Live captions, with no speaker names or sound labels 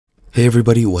Hey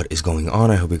everybody, what is going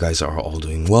on? I hope you guys are all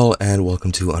doing well, and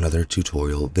welcome to another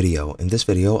tutorial video. In this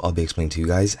video, I'll be explaining to you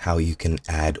guys how you can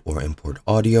add or import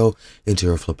audio into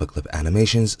your FlipaClip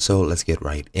animations. So let's get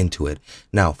right into it.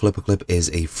 Now, FlipaClip is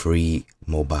a free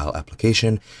mobile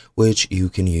application which you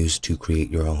can use to create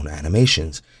your own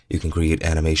animations. You can create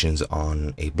animations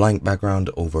on a blank background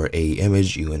over a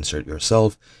image you insert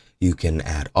yourself. You can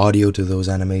add audio to those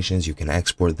animations, you can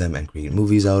export them and create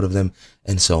movies out of them,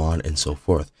 and so on and so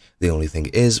forth. The only thing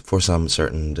is, for some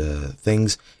certain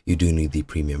things, you do need the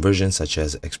premium version, such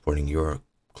as exporting your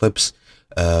clips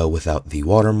without the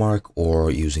watermark, or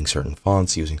using certain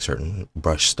fonts, using certain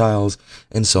brush styles,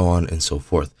 and so on and so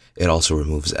forth. It also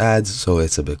removes ads, so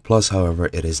it's a big plus. However,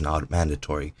 it is not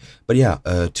mandatory. But yeah,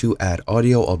 to add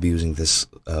audio, I'll be using this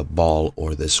ball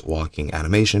or this walking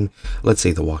animation. Let's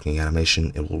say the walking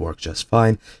animation, it will work just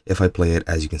fine. If I play it,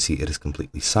 as you can see, it is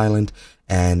completely silent,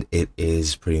 and it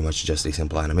is pretty much just a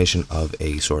simple animation of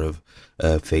a sort of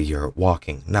figure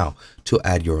walking. Now, to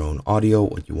add your own audio,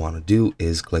 what you want to do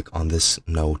is click on this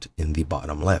note in the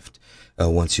bottom left.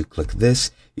 Once you click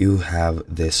this, you have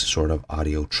this sort of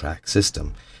audio track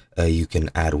system. You can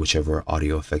add whichever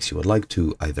audio effects you would like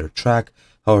to either track.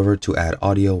 However, to add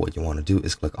audio, what you want to do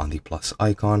is click on the plus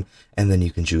icon, and then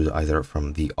you can choose either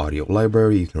from the audio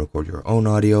library. You can record your own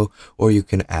audio, or you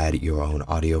can add your own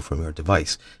audio from your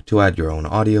device. To add your own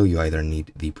audio, you either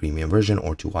need the premium version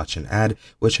or to watch an ad,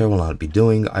 which I will not be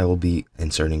doing. I will be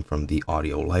inserting from the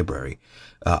audio library.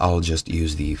 I'll just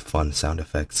use the fun sound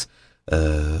effects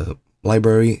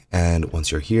library, and once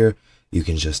you're here, you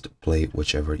can just play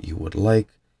whichever you would like,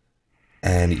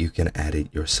 and you can add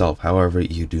it yourself. However,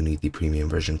 you do need the premium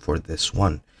version for this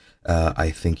one.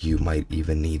 I think you might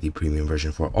even need the premium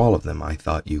version for all of them. I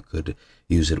thought you could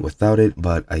use it without it,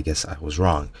 but I guess I was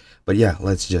wrong. But yeah,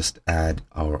 let's just add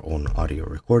our own audio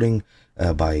recording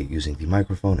by using the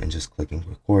microphone and just clicking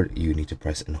record. You need to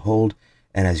press and hold,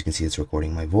 and as you can see, it's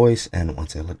recording my voice, and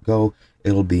once I let go,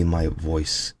 it'll be my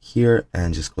voice here,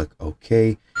 and just click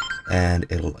OK, and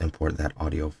it'll import that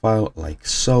audio file like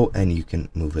so, and you can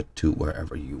move it to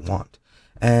wherever you want.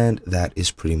 And that is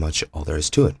pretty much all there is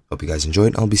to it. Hope you guys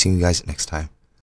enjoyed. I'll be seeing you guys next time.